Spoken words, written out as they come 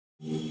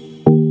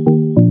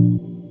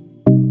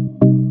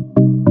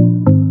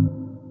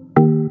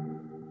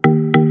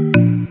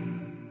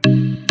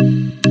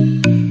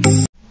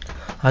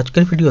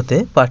আজকের ভিডিওতে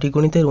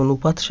পাটিগণিতের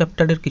অনুপাত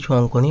চ্যাপ্টারের কিছু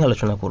অঙ্ক নিয়ে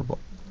আলোচনা করব।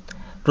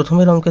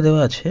 প্রথমের অঙ্কে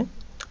দেওয়া আছে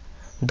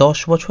 10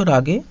 বছর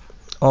আগে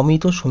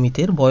অমিত ও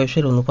সুমিতের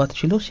বয়সের অনুপাত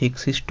ছিল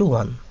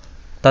 6:1।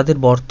 তাদের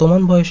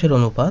বর্তমান বয়সের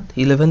অনুপাত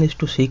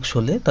 11:6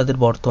 হলে তাদের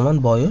বর্তমান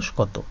বয়স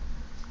কত?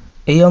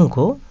 এই অঙ্ক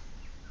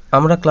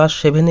আমরা ক্লাস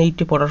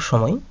 7-8 পড়ার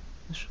সময়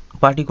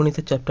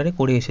পাটিগণিতের চ্যাপ্টারে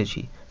করে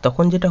এসেছি।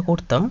 তখন যেটা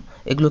করতাম,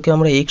 এগুলোকে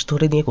আমরা এক্স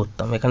ধরে নিয়ে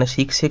করতাম। এখানে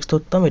 6x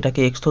ধরতাম, এটাকে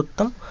এক্স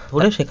ধরতাম,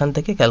 ধরে সেখান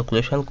থেকে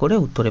ক্যালকুলেশন করে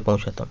উত্তরে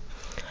পৌঁছাতাম।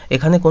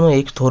 এখানে কোনো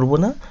এক্স ধরবো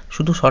না,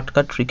 শুধু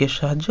শর্টকাট ট্রিকের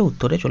সাহায্যে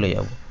উত্তরে চলে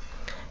যাব।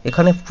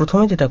 এখানে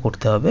প্রথমে যেটা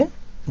করতে হবে,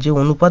 যে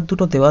অনুপাত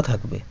দুটো দেওয়া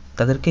থাকবে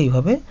তাদেরকে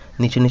এইভাবে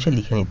নিচে নিচে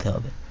লিখে নিতে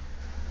হবে।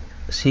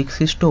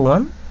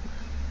 6:1,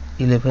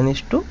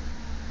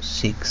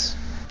 11:6।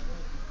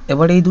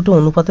 এবার এই দুটো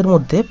অনুপাতের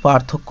মধ্যে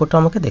পার্থক্যটা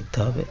আমাকে দেখতে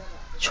হবে।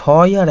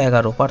 6 আর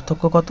 11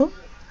 পার্থক্য কত?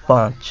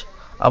 5।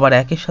 আবার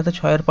 1-এর সাথে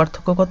 6-এর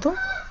পার্থক্য কত?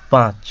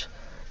 5।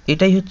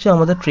 এটাই হচ্ছে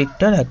আমাদের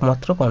ট্রিকটার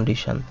একমাত্র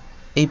কন্ডিশন।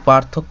 এই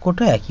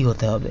পার্থক্যটা একই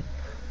হতে হবে।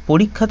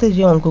 পরীক্ষাতে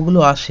যে অঙ্কগুলো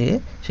আসে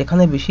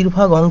সেখানে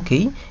বেশিরভাগ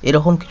অঙ্কেই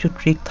এরকম কিছু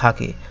ট্রিক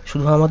থাকে,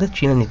 শুধু আমাদের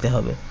চিনে নিতে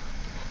হবে।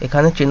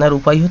 এখানে চেনার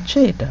উপায় হচ্ছে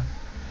এটা,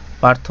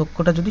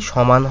 পার্থক্যটা যদি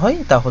সমান হয়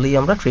তাহলেই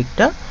আমরা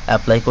ট্রিকটা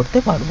অ্যাপ্লাই করতে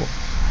পারবো।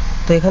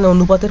 তো এখানে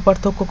অনুপাতের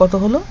পার্থক্য কত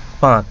হলো?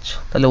 5।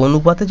 তাহলে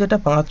অনুপাতে যেটা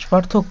 5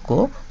 পার্থক্য,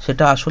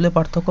 সেটা আসলে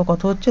পার্থক্য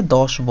কত হচ্ছে?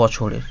 10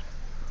 বছরের।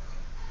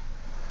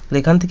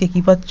 এখান থেকে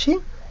কি পাচ্ছি,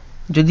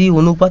 যদি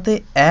অনুপাতে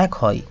 1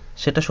 হয়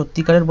সেটা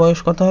সত্যিকারের বয়স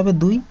কত হবে?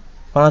 2।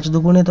 5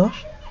 দুগুণে 10।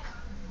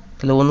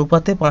 তাহলে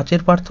অনুপাতে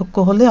 5-এর পার্থক্য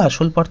হলে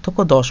আসল পার্থক্য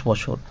 10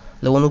 বছর।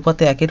 তাহলে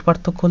অনুপাতে 1-এর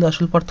পার্থক্য হলে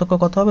আসল পার্থক্য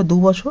কত হবে? 2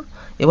 বছর।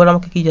 এবার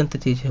আমাকে কি জানতে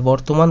চেয়েছে?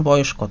 বর্তমান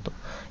বয়স কত।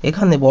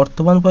 এখানে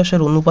বর্তমান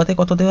বয়সের অনুপাতে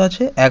কত দেওয়া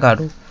আছে?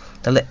 11।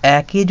 তাহলে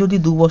 1-এ যদি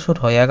 2 বছর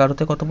হয়,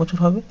 11-তে কত বছর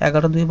হবে?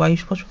 11 × 2 =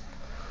 22 বছর।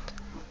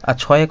 আর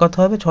 6-এ কত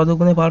হবে? 6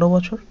 দুগুণে 12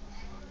 বছর।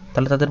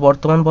 তাহলে তাদের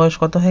বর্তমান বয়স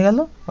কত হয়ে গেল?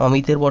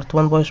 অমিতের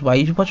বর্তমান বয়স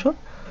 22 বছর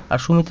আর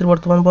সুমিতের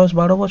বর্তমান বয়স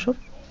 12 বছর।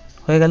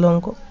 হয়ে গেল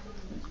অঙ্ক।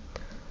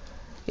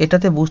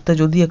 এটাতে বুঝতে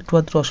যদি একটু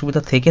আধটু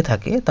অসুবিধা থেকে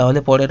থাকে তাহলে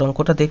পরের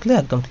অঙ্কটা দেখলে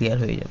একদম ক্লিয়ার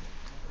হয়ে যাবে।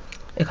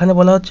 এখানে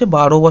বলা হচ্ছে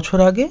 12 বছর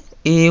আগে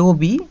এ ও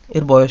বি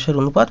এর বয়সের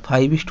অনুপাত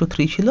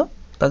 5:3 ছিল।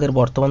 তাদের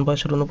বর্তমান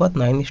বয়সের অনুপাত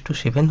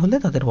 9:7 হলে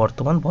তাদের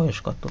বর্তমান বয়স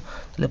কত?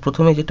 তাহলে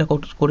প্রথমে যেটা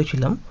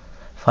করেছিলাম,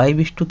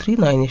 5:3,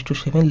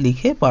 9:7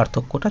 লিখে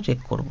পার্থক্যটা চেক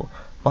করব।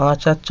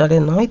 5 আর 4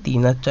 9,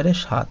 3 আর 4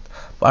 7,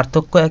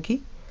 পার্থক্য একই।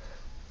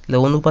 তাহলে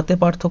অনুপাতে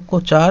পার্থক্য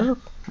 4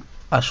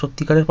 আর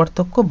সত্যিকারের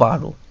পার্থক্য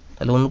 12।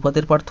 তাহলে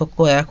অনুপাতের পার্থক্য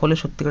 1 হলে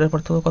সত্যিকারের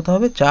পার্থক্য কত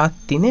হবে? 4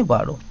 3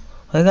 12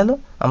 হয়ে গেল।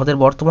 আমাদের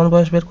বর্তমান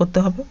বয়স বের করতে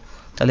হবে।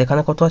 তাহলে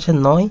এখানে কত আছে?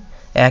 9।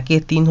 1-এ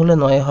 3 হলে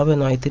 9 হবে,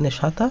 9 3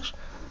 27,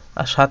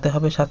 আর 7-এ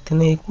হবে 7 3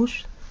 21।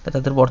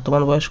 তাদের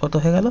বর্তমান বয়স কত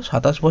হয়ে গেল?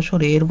 27 বছর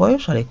এ এর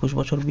বয়স আর 21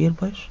 বছর বি এর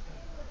বয়স।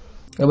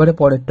 এবারে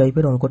পরের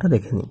টাইপের অঙ্কটা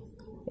দেখে নিই।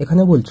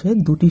 এখানে বলছে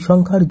দুটি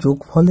সংখ্যার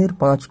যোগফলের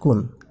 5 গুণ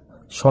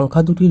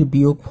সংখ্যা দুটির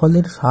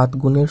বিয়োগফলের 7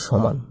 গুণের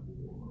সমান।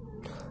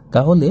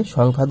 তাহলে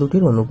সংখ্যা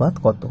দুটির অনুপাত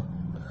কত?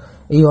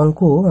 এই অঙ্ক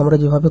আমরা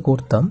যেভাবে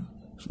করতাম,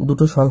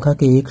 দুটো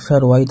সংখ্যাকে এক্স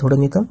আর ওয়াই ধরে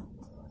নিতাম,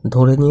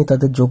 ধরে নিয়ে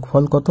তাদের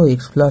যোগফল কত?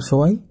 X plus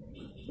Y.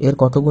 এর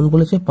কত গুণ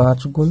বলেছে?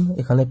 5 গুণ।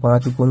 এখানে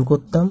 5 গুণ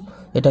করতাম।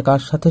 এটা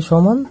কার সাথে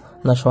সমান?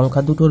 না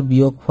সংখ্যা দুটোর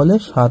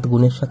বিয়োগফলের 7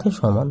 গুণের সাথে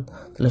সমান।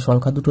 তাহলে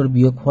সংখ্যা দুটোর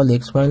বিয়োগফল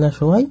এক্স মাইনাস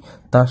ওয়াই,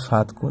 তার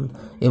 7 গুণ।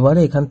 এবারে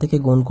এখান থেকে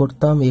গুণ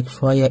করতাম, এক্স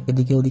ওয়াই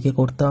এদিকে ওদিকে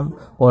করতাম,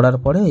 করার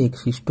পরে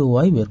x:y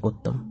বের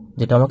করতাম,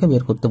 যেটা আমাকে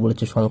বের করতে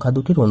বলেছে সংখ্যা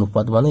দুটির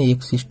অনুপাত, মানে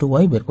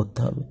x:y বের করতে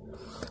হবে।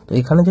 তো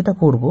এখানে যেটা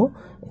করব,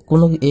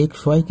 কোনো এক্স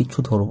ওয়াই কিছু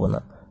ধরবো না,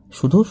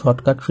 শুধু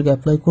শর্টকাট ট্রিক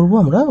অ্যাপ্লাই করব,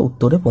 আমরা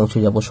উত্তরে পৌঁছে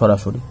যাব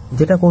সরাসরি।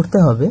 যেটা করতে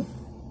হবে,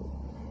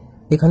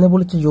 এখানে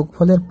বলেছে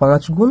যোগফলের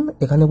 5 গুণ,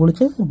 এখানে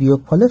বলেছে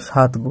বিয়োগফলের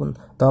 7 গুণ।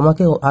 তো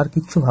আমাকে আর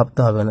কিচ্ছু ভাবতে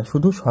হবে না,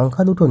 শুধু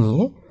সংখ্যা দুটো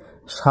নিয়ে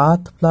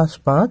 7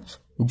 + 5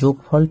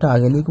 যোগফলটা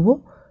আগে লিখব,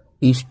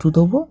 ইস্টু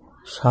দেবো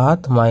 7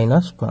 -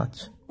 5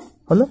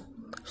 হলো।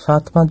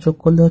 7 5 যোগ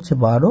করলে হচ্ছে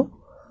 12,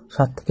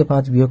 7 থেকে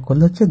 5 বিয়োগ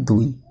করলে হচ্ছে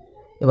 2।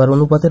 এবার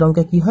অনুপাতের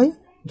অঙ্কে কি হয়?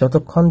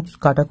 যতক্ষণ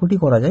কাটাকুটি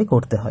করা যায়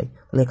করতে হয়।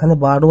 তাহলে এখানে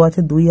 12 আছে,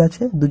 2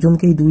 আছে,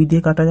 দুজনকেই 2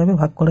 দিয়ে কাটা যাবে,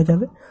 ভাগ করা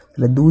যাবে।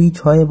 তাহলে 2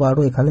 6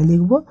 12 এখানে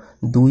লিখবো,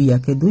 2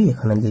 1 2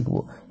 এখানে লিখবো।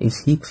 এই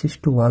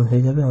 6:1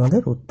 হয়ে যাবে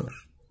আমাদের উত্তর।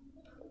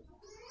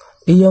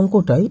 এই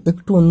অঙ্কটাই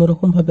একটু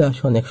অন্যরকম ভাবে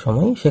আসে অনেক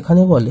সময়।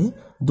 সেখানে বলে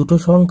দুটো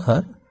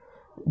সংখ্যার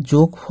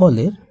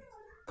যোগফলের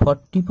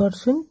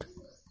 40%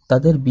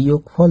 তাদের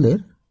বিয়োগফলের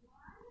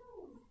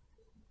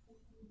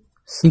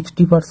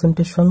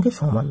 60%-এর সঙ্গে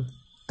সমান।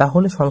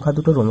 তাহলে সংখ্যা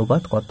দুটোর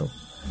অনুপাত কত?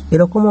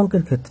 এরকম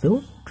অঙ্কের ক্ষেত্রেও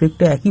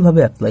ট্রিকটা একইভাবে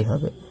অ্যাপ্লাই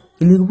হবে।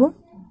 কি লিখব?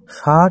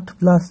 60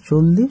 +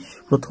 40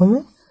 প্রথমে,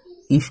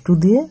 ইস্টু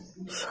দিয়ে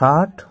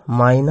 60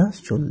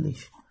 - 40।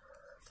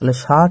 তাহলে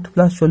 60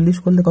 + 40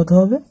 করলে কত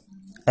হবে?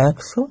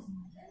 100।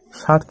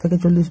 60 থেকে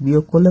 40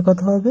 বিয়োগ করলে কত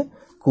হবে?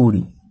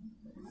 20।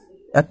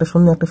 একটা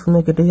শূন্য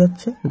কেটে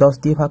যাচ্ছে, 10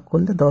 দিয়ে ভাগ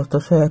করলে 10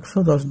 10 100,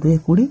 10 2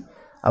 20,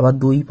 আবার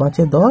 2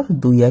 5 10,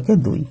 2 1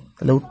 2।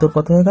 তাহলে উত্তর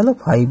কত হয়ে গেল?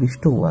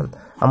 5:1।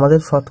 আমাদের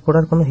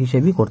শতকরার কোনো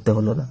হিসেবই করতে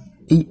হলো না।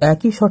 এই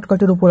একই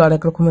শর্টকাটের উপর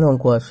আরেক রকমের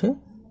অঙ্ক আসে।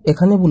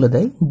 এখানে বলে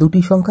দেয়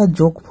দুটি সংখ্যার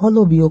যোগফল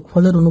ও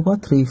বিয়োগফলের অনুপাত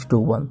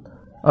 3:1,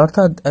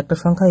 অর্থাৎ একটা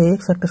সংখ্যা x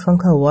একটা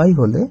সংখ্যা y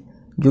হলে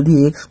যদি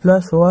x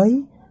plus Y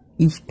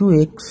is two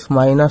x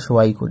minus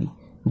Y করি,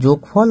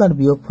 যোগফল আর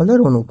বিয়োগফলের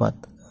অনুপাত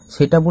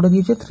সেটা বলে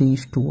দিয়েছে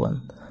 3:1।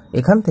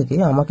 এখান থেকে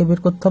আমাকে বের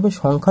করতে হবে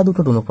সংখ্যা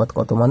দুটোর অনুপাত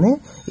কত, মানে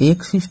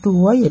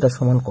x:y এটা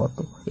সমান কত,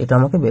 এটা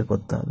আমাকে বের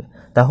করতে হবে।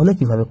 তাহলে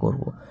কিভাবে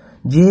করব?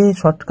 যে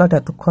শর্টকাট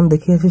এতক্ষণ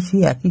দেখে এসেছি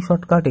একই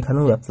শর্টকাট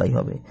এখানেও অ্যাপ্লাই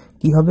হবে।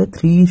 কি হবে?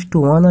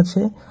 3:1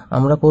 আছে,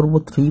 আমরা করব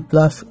 3 +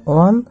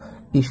 1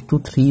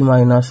 = 3 -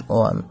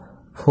 1,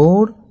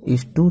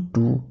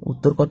 4:2।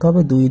 উত্তর কত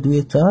হবে? 2 2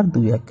 4,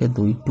 2 1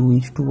 2,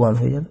 2:1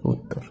 হয়ে যাবে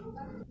উত্তর।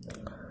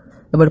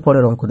 এবার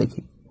পরের অঙ্ক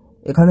দেখি।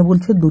 এখানে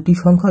বলছে দুটি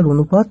সংখ্যার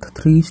অনুপাত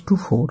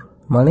 3:4,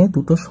 মানে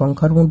দুটো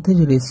সংখ্যার মধ্যে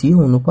যে রেশিও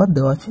অনুপাত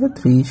দেওয়া আছে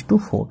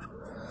 3:4,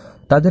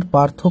 তাদের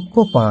পার্থক্য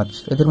 5,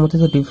 এদের মধ্যে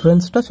যে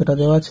ডিফারেন্সটা সেটা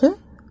দেওয়া আছে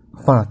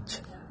 5।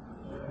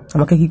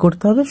 আমাকে কি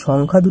করতে হবে?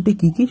 সংখ্যা দুটি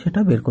কি কি সেটা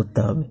বের করতে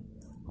হবে।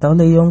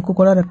 তাহলে এই অঙ্ক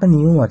করার একটা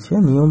নিয়ম আছে,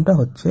 নিয়মটা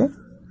হচ্ছে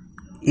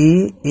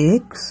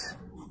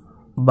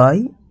ax/a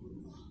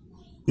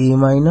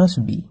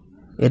 - b,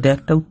 এটা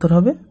একটা উত্তর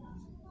হবে।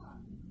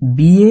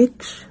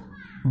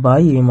 bx/a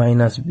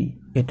 - b,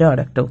 এটা আর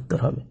একটা উত্তর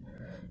হবে।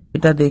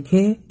 এটা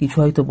দেখে কিছু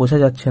হয়তো বোঝা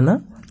যাচ্ছে না,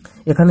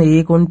 এখানে a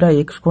কোনটা,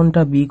 x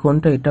কোনটা, b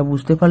কোনটা এটা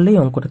বুঝতে পারলেই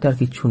অঙ্কটাতে আর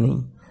কিছু নেই।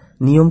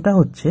 নিয়মটা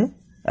হচ্ছে,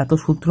 এত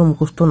সূত্র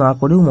মুখস্থ না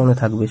করেও মনে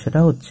থাকবে,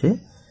 সেটা হচ্ছে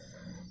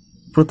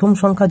প্রথম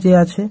সংখ্যা যে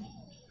আছে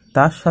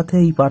তার সাথে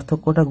এই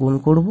পার্থক্যটা গুণ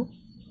করব,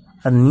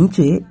 আর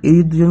নিচে এই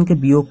দুজনকে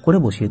বিয়োগ করে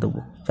বসিয়ে দেবো।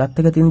 4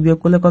 থেকে 3 বিয়োগ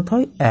করলে কত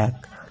হয়? 1।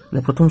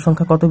 তাহলে প্রথম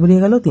সংখ্যা কত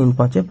বেরিয়ে গেল? 3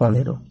 5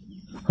 15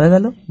 হয়ে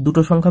গেল।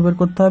 দুটো সংখ্যা বের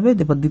করতে হবে।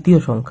 এবার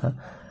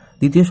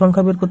দ্বিতীয়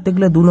সংখ্যা বের করতে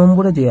গেলে 2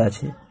 নম্বরে যে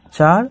আছে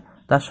 4,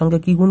 তার সঙ্গে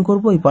কি গুণ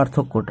করব? এই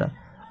পার্থক্যটা,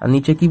 আর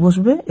নিচে কি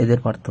বসবে? এদের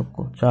পার্থক্য।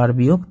 4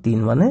 - 3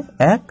 মানে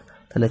 1,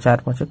 তাহলে 4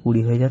 5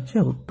 20 হয়ে যাচ্ছে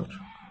উত্তর।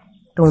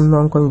 একটা অন্য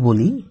অঙ্ক আমি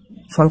বলি।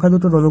 সংখ্যা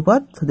দুটোর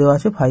অনুপাত দেওয়া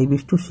আছে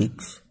 5:6,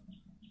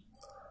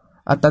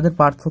 আর তাদের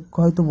পার্থক্য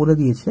হয়তো বলে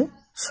দিয়েছে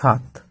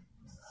 7।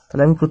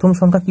 তাহলে আমি প্রথম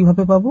সংখ্যা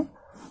কিভাবে পাবো?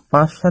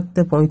 5 7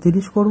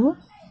 35 করব,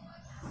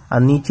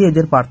 আর নিচে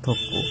এদের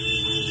পার্থক্য।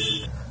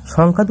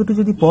 সংখ্যা দুটি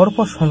যদি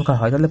পরপর সংখ্যা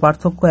হয় তাহলে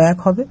পার্থক্য 1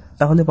 হবে,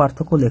 তাহলে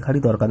পার্থক্য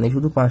লেখারই দরকার নেই,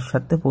 শুধু 5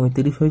 7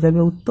 35 হয়ে যাবে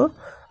উত্তর,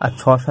 আর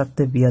 6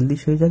 7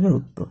 42 হয়ে যাবে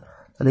উত্তর।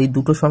 তাহলে এই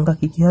দুটো সংখ্যা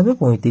কি কি হবে?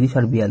 35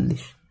 আর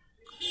 42।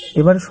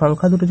 এবার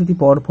সংখ্যা দুটো যদি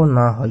পরপর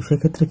না হয়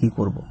সেক্ষেত্রে কি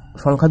করব?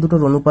 সংখ্যা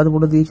দুটোর অনুপাত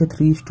বলে দিয়েছে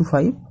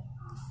 3:5,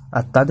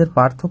 আর তাদের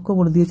পার্থক্য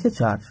বলে দিয়েছে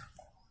 4।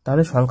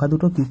 তাহলে সংখ্যা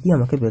দুটো কি কি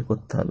আমাকে বের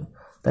করতে হবে।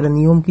 তাহলে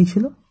নিয়ম কি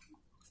ছিল?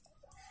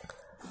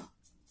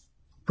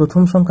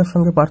 প্রথম সংখ্যার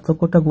সঙ্গে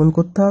পার্থক্যটা গুণ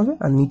করতে হবে,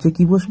 আর নিচে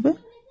কি বসবে?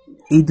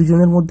 এই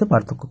দুজনের মধ্যে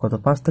পার্থক্য কত।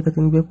 5 থেকে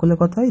 3 বিয়োগ করলে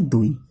কত হয়?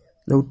 2।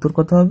 তাহলে উত্তর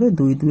কত হবে?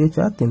 2 2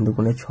 4, 3 2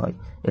 6।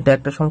 এটা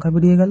একটা সংখ্যা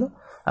বেরিয়ে গেল।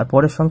 আর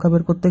পরের সংখ্যা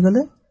বের করতে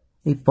গেলে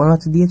এই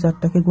 5 দিয়ে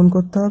 4টাকে গুণ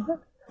করতে হবে,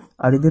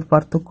 আর এদের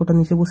পার্থক্যটা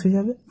নিচে বসে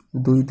যাবে।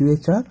 2 2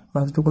 4,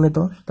 5 2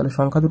 10। তাহলে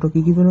সংখ্যা দুটো কি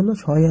কি বেরোলো?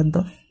 6 আর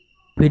 10।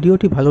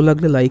 ভিডিওটি ভালো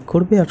লাগলে লাইক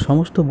করবে, আর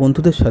সমস্ত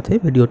বন্ধুদের সাথে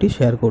ভিডিওটি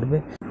শেয়ার করবে।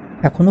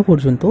 এখনও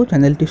পর্যন্ত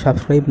চ্যানেলটি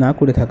সাবস্ক্রাইব না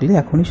করে থাকলে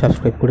এখনই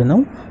সাবস্ক্রাইব করে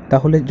নাও,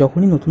 তাহলে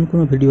যখনই নতুন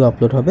কোনো ভিডিও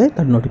আপলোড হবে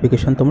তার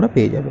নোটিফিকেশন তোমরা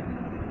পেয়ে যাবে।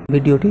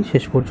 ভিডিওটি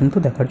শেষ পর্যন্ত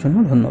দেখার জন্য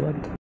ধন্যবাদ।